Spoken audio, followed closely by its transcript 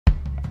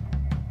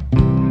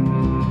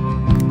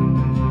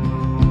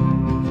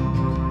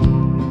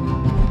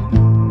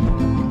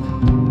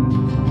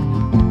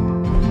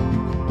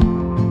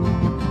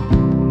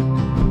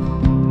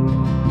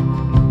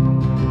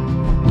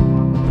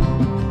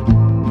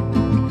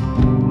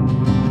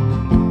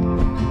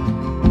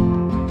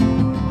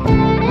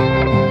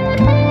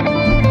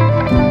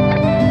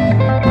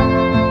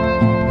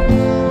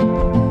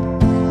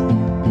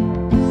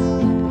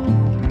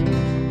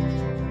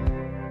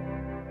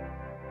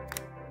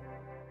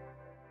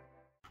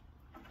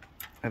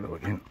Have a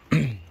look in.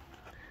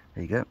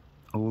 There you go.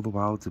 All the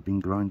welds have been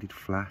grinded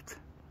flat.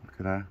 Look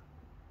at that.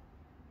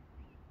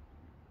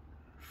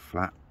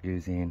 Flat,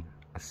 using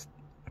a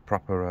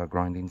proper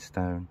grinding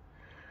stone,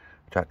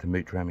 which I had to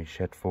mooch around my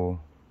shed for.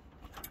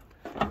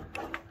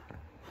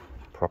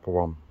 Proper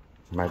one.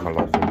 Made my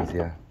life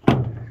easier.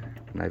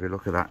 Maybe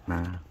look at that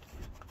now.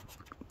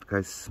 Look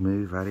how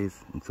smooth that is.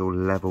 It's all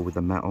level with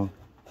the metal.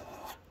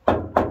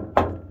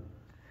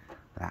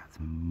 That's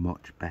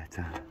much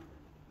better.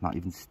 Not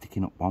even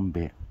sticking up one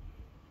bit.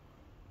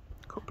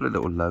 Couple of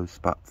little low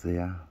spots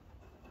here.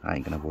 I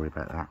ain't gonna worry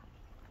about that.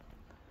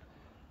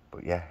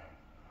 But yeah,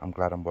 I'm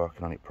glad I'm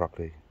working on it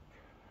properly.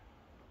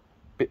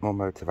 Bit more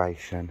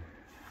motivation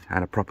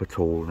and a proper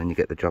tool and you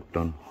get the job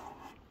done.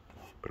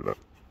 But look,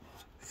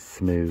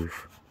 smooth,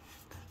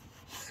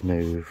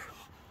 smooth.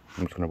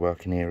 I'm just gonna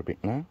work in here a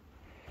bit now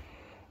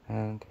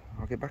and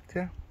I'll get back to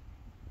you.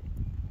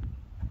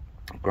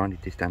 I've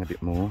grinded this down a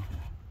bit more.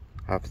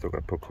 I've still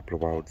got to put a couple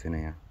of welds in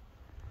here.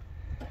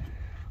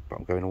 But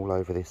I'm going all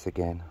over this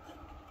again.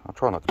 I'll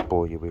try not to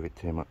bore you with it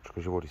too much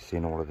because you've already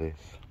seen all of this.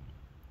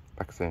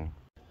 Back soon.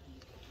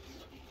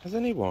 Has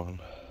anyone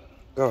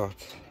got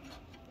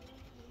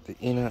the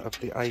inner of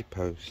the A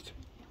post,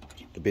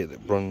 the bit that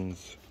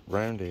runs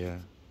round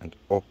here and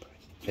up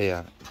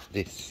here,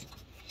 this?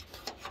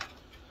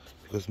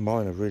 Because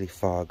mine are really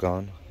far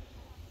gone.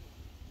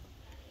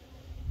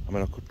 I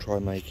mean, I could try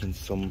making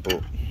some,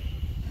 but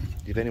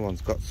if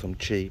anyone's got some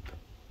cheap,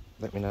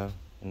 let me know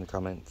in the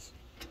comments.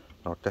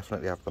 I'll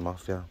definitely have them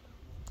off you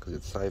because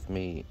it saved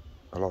me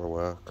a lot of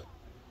work.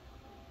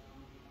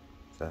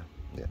 So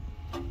yeah,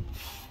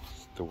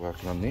 still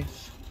working on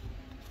this.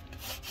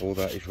 All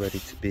that is ready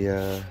to be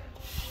it's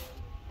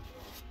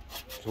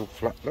all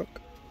flat,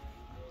 look.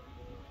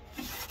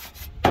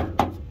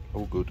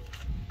 All good.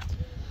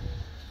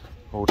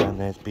 All down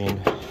there's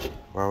been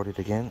welded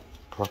again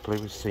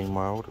properly with seam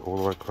weld all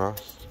the way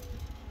across.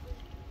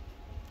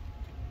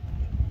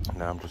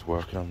 Now I'm just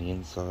working on the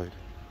inside.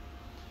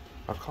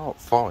 I can't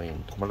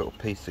find my little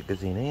piece that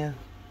goes in here.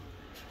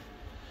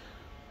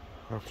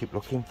 I'll keep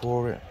looking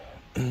for it.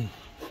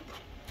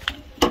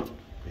 But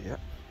yeah,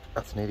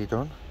 that's nearly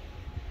done.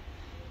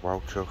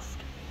 Well chuffed.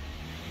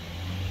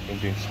 Been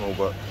doing small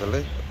work to the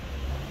lip.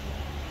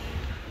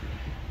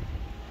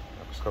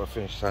 I've just got to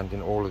finish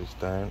sanding all of this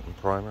down and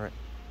primer it.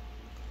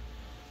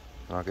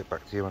 And I'll get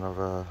back to you when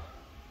I've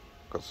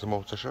got some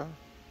more to show.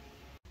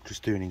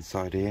 Just doing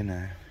inside here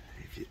now.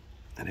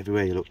 And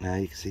everywhere you look now,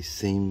 you can see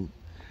seam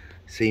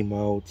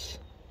welds.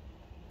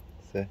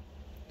 See?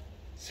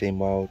 Seam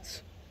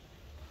welds.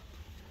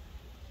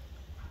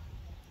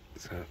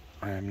 So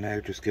I am now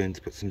just going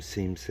to put some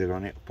seam seal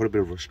on it. Put a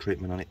bit of rust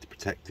treatment on it to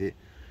protect it,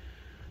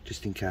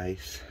 just in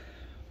case.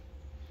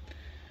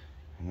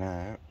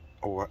 Now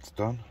all that's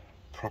done,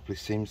 properly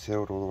seam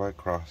sealed all the way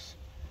across.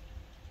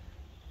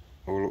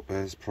 All up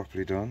there is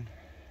properly done.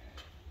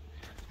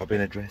 I've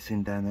been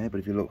addressing down there, but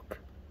if you look,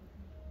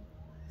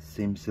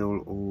 seam seal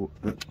all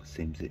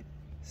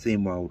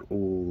seam weld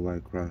all the way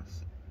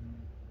across.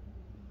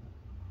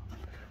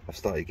 I've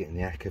started getting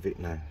the heck of it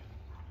now.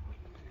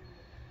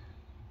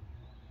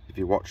 If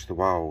you watch the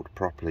weld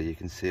properly, you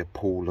can see a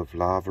pool of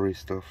lava-y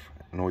stuff,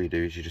 and all you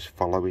do is you just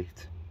follow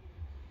it.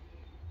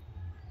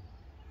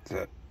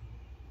 So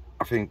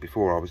I think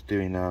before I was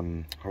doing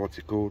what's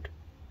it called?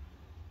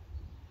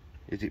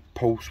 Is it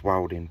pulse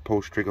welding,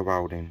 pulse trigger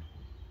welding,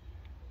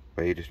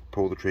 where you just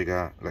pull the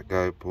trigger, let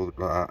go, pull it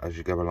like that as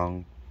you go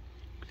along.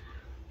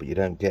 But you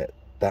don't get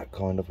that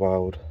kind of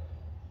weld.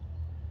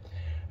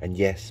 And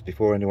yes,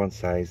 before anyone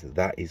says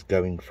that is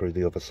going through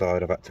the other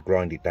side, I've had to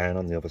grind it down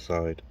on the other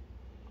side.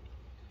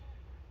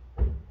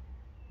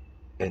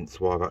 Hence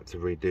why I've had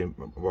to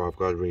I've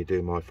got to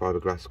redo my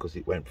fiberglass, because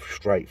it went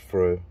straight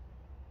through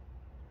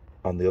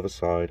on the other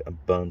side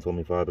and burnt all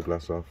my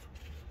fiberglass off.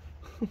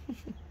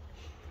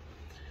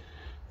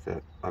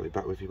 So I'll be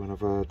back with you when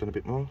I've done a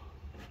bit more.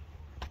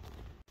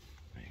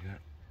 There you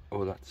go.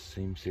 All that's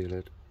seam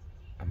sealed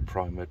and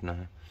primered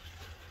now.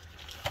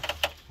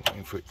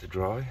 Waiting for it to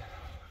dry,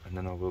 and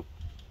then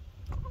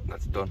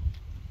that's done.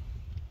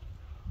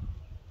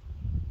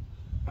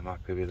 I'm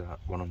happy with that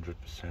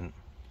 100%.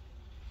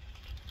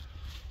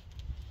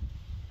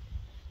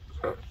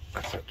 So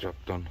that's that job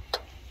done.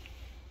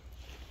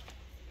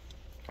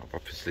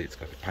 Obviously it's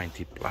got to be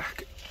painted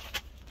black,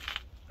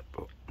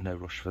 but no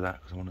rush for that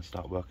because I want to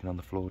start working on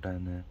the floor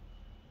down there.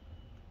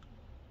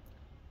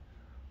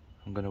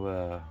 I'm going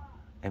to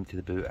empty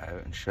the boot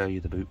out and show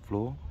you the boot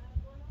floor,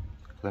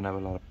 because I know a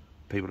lot of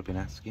people have been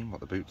asking what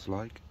the boot's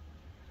like.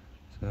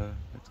 So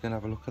let's go and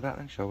have a look at that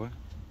then, shall we?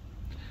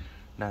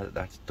 Now that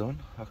that's done,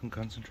 I can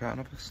concentrate on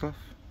other stuff.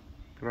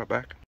 Be right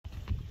back.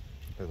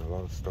 There's a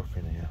lot of stuff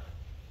in here.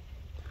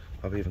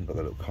 I've even got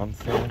the little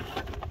console.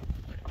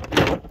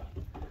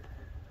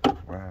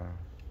 Wow.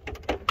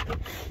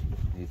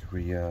 Needs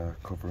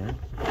re-covering.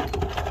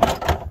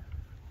 I've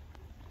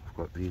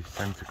got the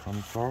centre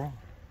console.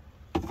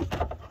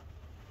 I've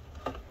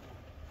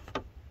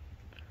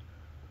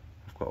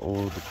got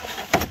all the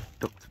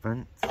duct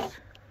vents.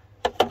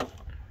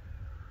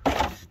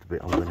 This is the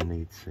bit I'm going to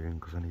need soon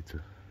because I need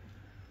to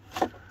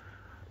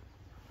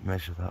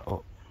measure that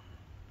up.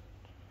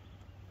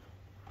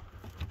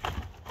 If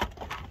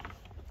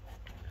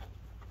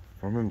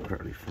I remember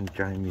correctly from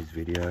Jamie's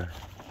video,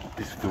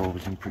 this floor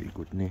was in pretty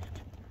good nick.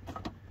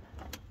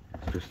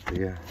 It's just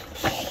here.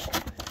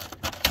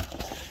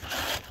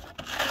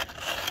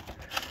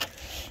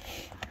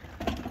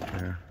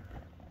 Yeah.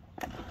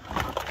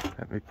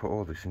 Let me put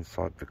all this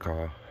inside the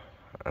car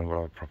and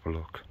we'll have a proper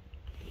look.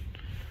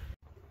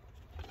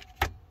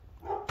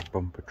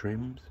 Bumper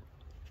trims.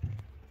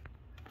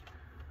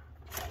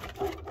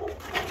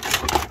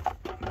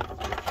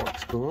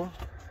 Box door.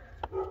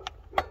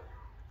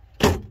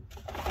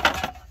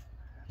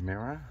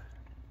 Mirror.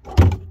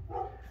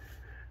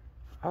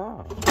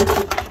 Ah,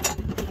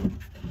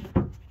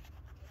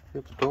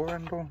 the door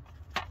handle.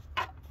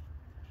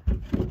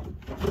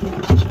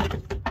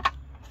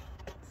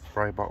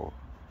 Spray bottle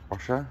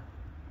washer.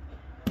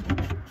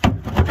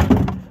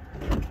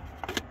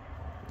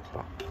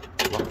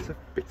 Lots of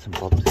bits and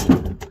bobs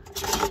in there.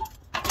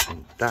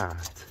 And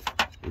that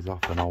is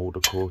off an older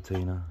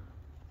Cortina.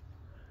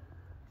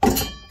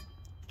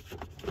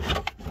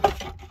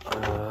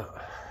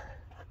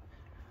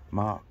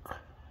 Mark.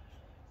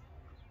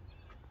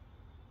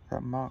 Is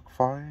that Mark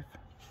 5?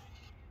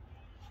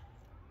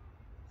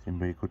 It's in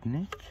very good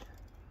nick. A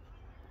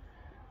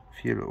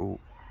few little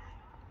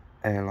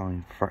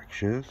airline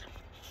fractures.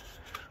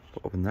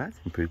 But other than that, it's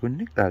in pretty good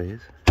nick, that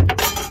is.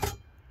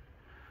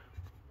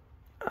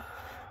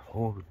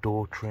 All the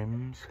door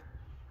trims.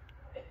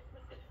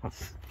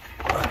 That's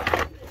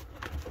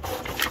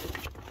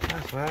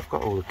where I've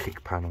got all the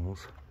kick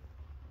panels.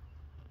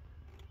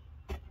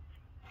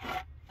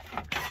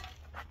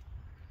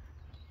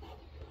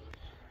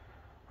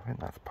 I think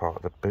that's part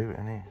of the boot,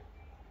 isn't it?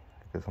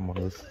 Because on one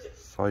of the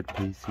side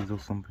pieces or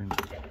something.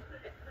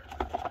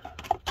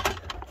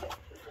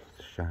 It's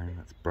a shame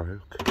that's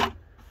broke.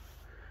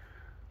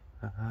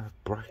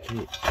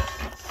 Brackets,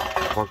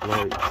 fog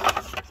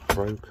lights, it's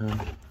broken.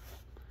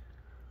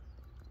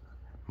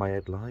 My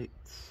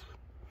headlights.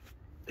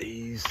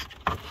 These.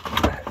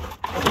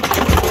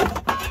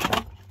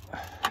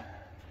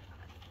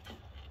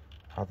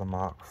 Are the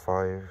Mark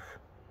 5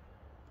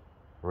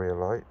 rear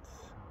lights.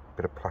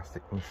 Bit of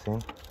plastic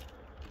missing.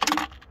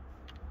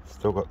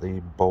 Still got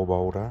the bulb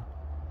holder.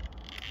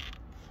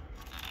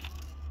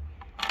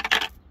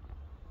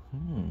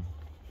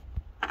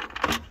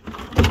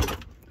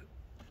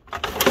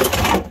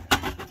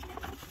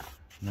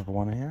 Another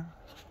one here.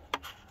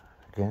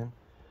 Again,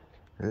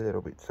 a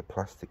little bits of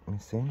plastic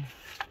missing.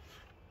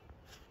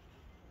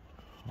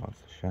 Oh,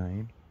 that's a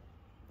shame.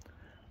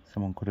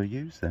 Someone could have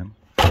used them.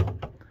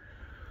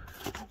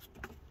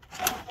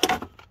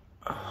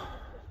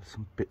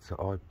 Some bits that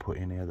I put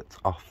in here that's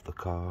off the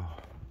car.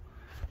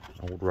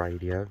 An old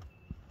radio.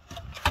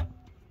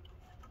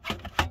 My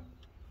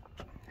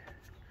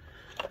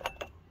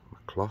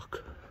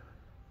clock.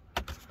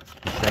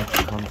 My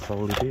center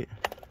console a bit.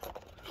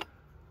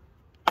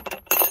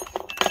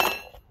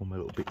 All my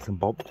little bits and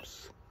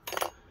bobs.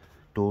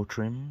 Door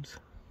trims.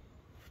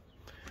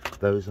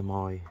 Those are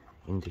my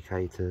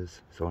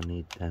indicators, so I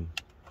need them.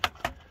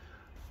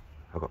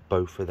 I've got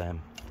both of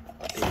them.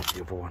 Here's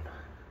the other one.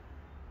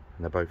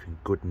 And they're both in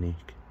good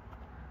nick.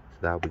 So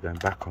they'll be going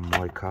back on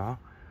my car.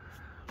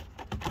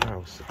 What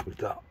else have we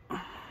got?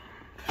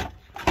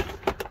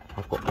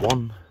 I've got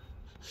one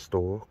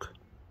stalk.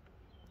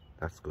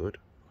 That's good.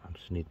 I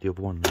just need the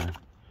other one now.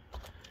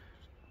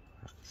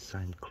 That's the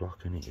same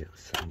clock, isn't it? Yeah,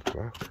 the same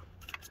clock.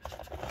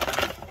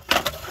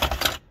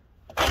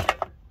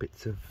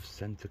 Bits of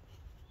centre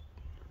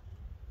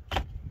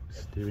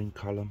steering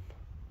column.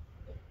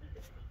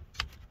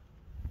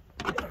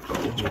 I've got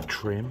all the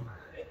trim.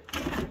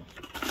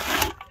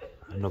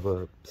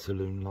 Another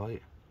saloon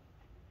light.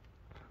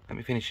 Let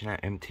me finish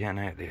emptying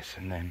out this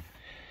and then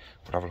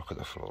we'll have a look at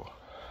the floor.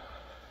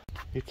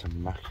 It's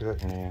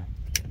immaculate in here.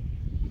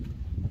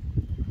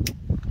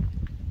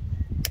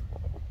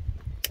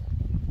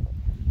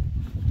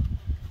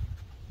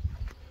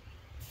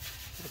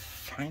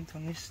 Paint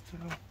on this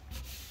still.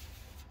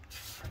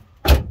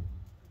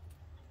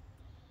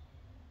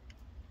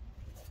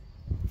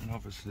 And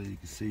obviously you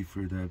can see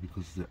through there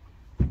because the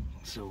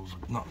sills,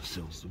 not the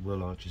sills, the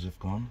wheel arches have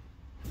gone.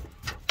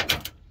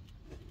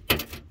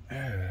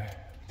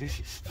 This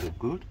is still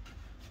good.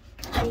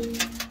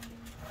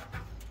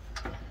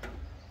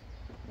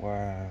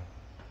 Wow.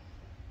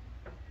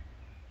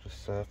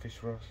 Just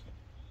surface rust.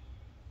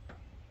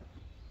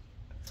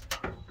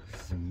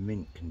 This is in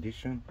mint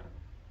condition.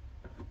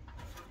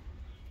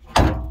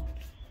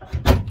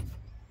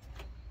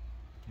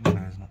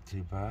 That's not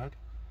too bad.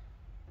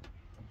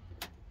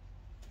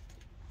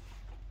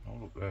 Oh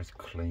look, there's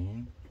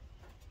clean.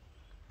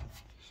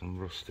 Some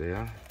rust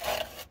here.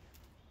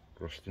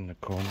 Rust in the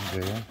corners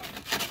here.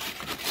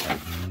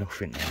 There's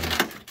nothing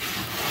there.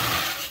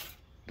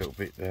 Little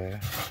bit there.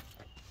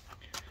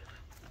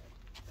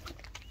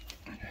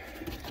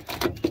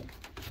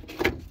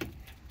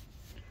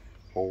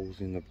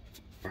 Holes in the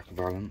back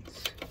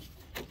valance.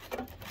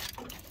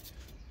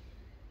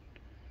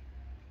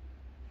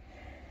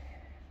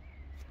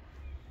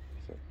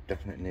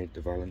 definitely need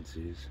the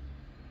valances.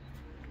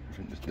 I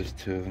think there's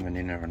two of them, an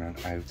inner and an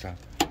outer.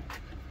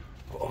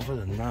 But other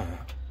than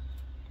that,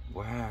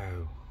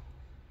 wow.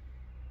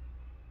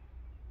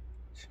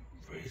 It's in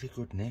really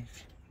good nick.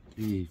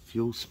 The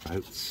fuel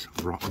spout's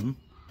rotten.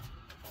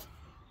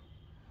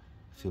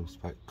 Fuel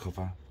spout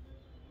cover.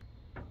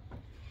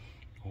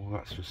 Oh,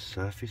 that's just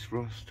surface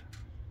rust.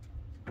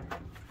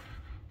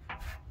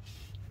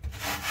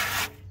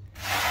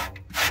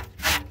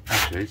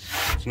 Actually,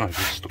 it's not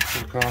even stuck to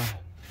the car.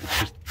 It's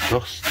just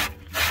dust.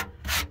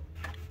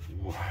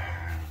 Wow.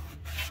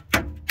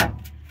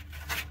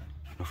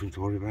 Nothing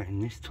to worry about in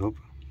this tub.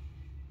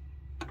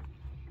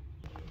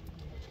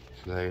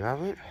 So there you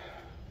have it.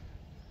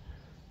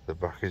 The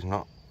back is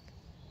not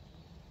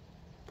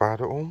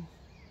bad at all.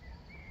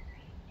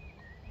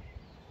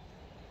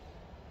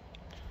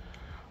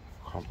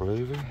 Can't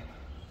believe it.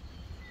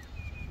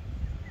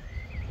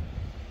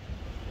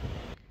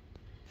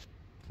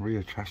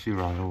 Rear chassis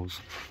rails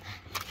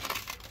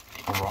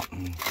are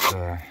rotten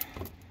there.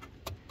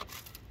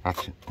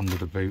 That's under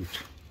the boot,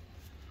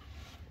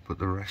 but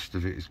the rest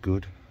of it is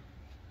good.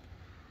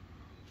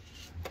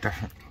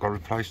 Definitely got to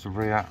replace the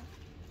rear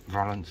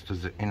valance to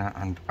the inner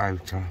and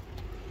outer.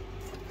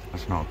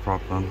 That's not a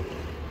problem.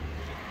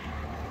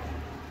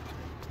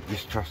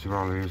 This chassis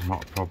rail here is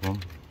not a problem.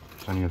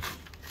 It's only a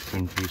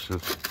thin piece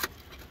of,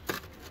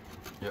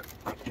 yeah,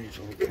 that needs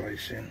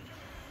replacing.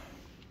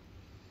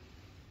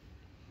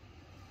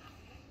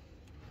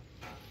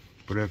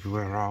 But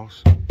everywhere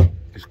else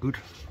is good.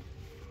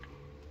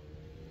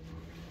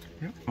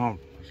 Yeah, well,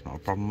 it's not a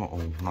problem at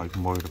all. I'm not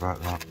even worried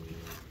about that.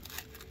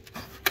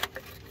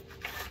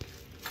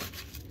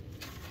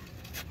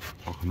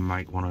 I can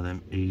make one of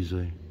them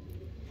easy.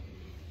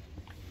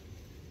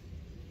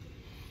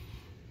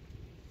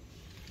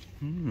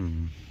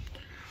 I'm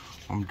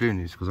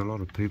doing this because a lot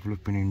of people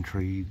have been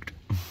intrigued.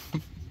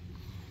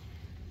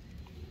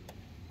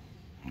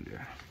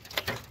 Yeah,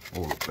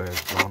 all up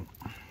there's gone.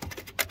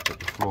 But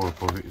the floor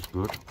above it is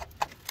good,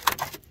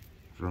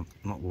 so I'm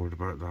not worried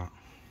about that.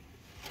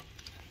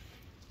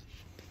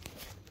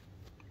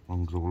 As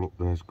long as all up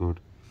there's good.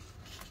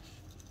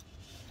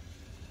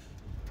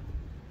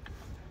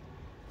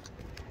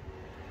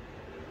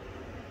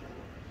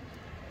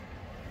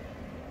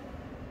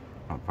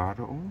 Not bad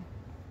at all.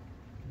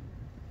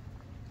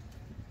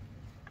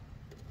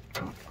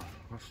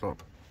 I'll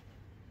stop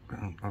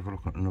and have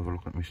another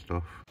look at my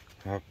stuff.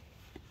 I have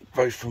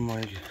both of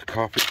my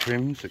carpet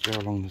trims that go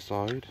along the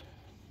side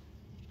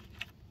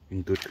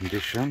in good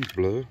condition,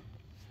 blue.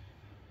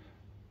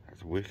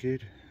 That's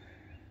wicked.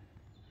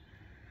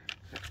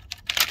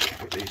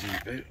 Put these in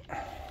the boot.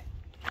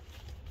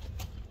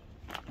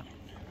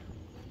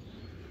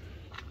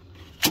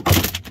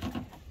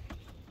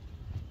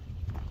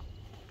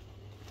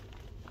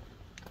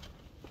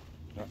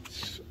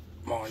 That's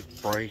my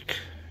brake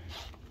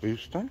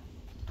booster,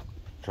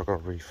 which I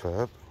got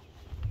refurb.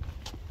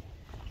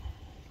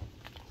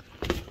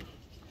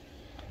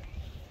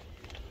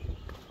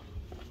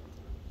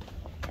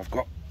 I've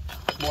got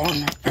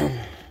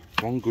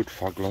one good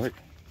fog light,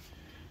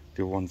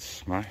 the other one's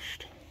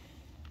smashed.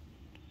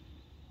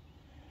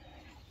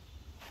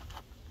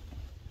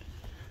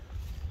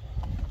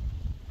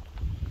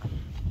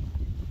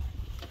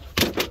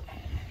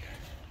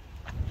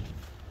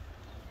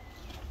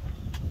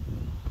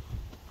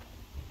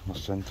 My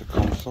centre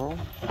console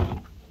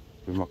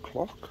with my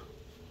clock.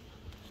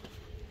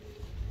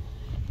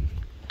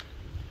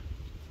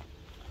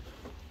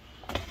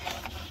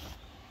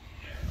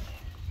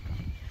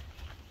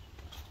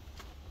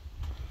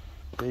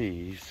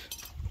 These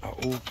are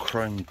all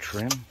chrome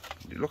trim.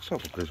 It looks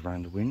like it goes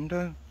around the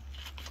window.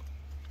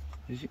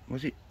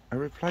 Was it a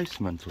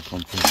replacement or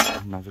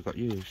something? Never got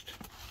used.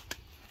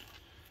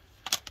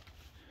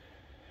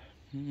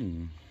 Let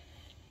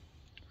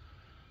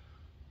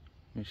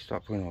me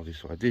start putting all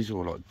this away. These are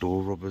all like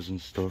door rubbers and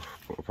stuff,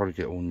 but I'll probably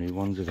get all new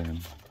ones of them.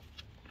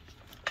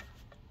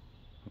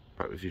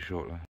 Back with you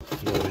shortly.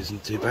 Floor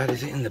isn't too bad,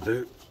 is it, in the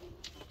boot?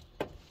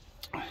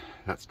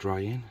 That's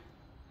drying.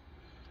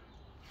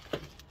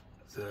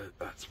 So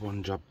that's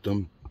one job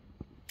done.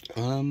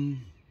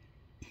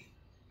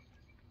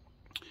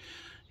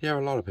 Yeah,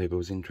 a lot of people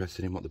was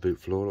interested in what the boot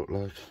floor looked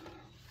like,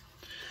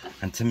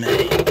 and to me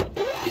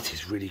it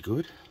is really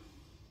good.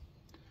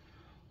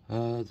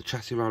 The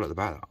chassis rail at the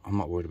back, I'm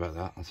not worried about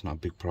that. That's not a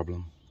big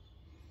problem.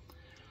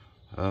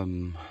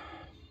 I'm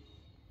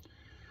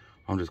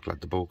just glad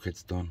the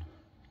bulkhead's done.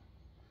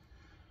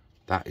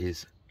 That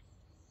is,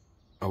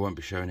 I won't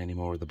be showing any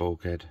more of the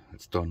bulkhead.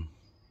 It's done.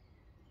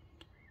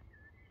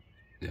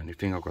 The only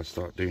thing I've got to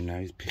start doing now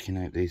is picking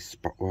out these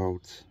spot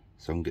welds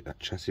so I can get that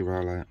chassis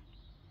rail out.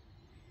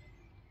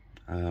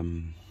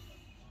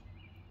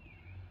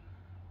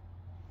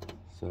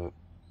 So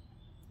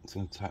it's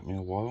going to take me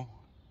a while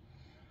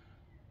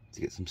to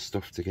get some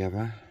stuff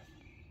together.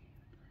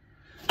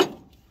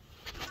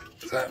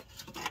 So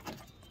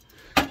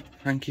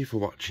thank you for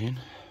watching.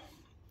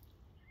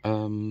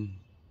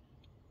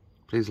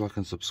 Please like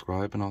and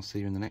subscribe, and I'll see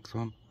you in the next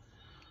one.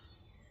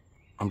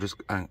 I'm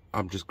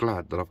just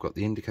glad that I've got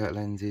the indicator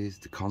lenses,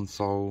 the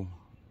console,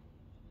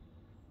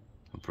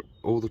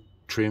 all the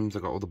trims.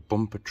 I've got all the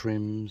bumper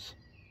trims.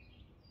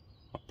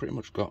 I've pretty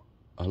much got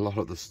a lot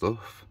of the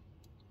stuff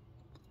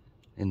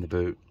in the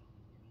boot.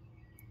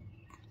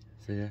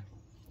 So yeah,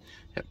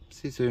 yep,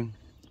 see you soon.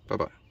 Bye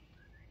bye.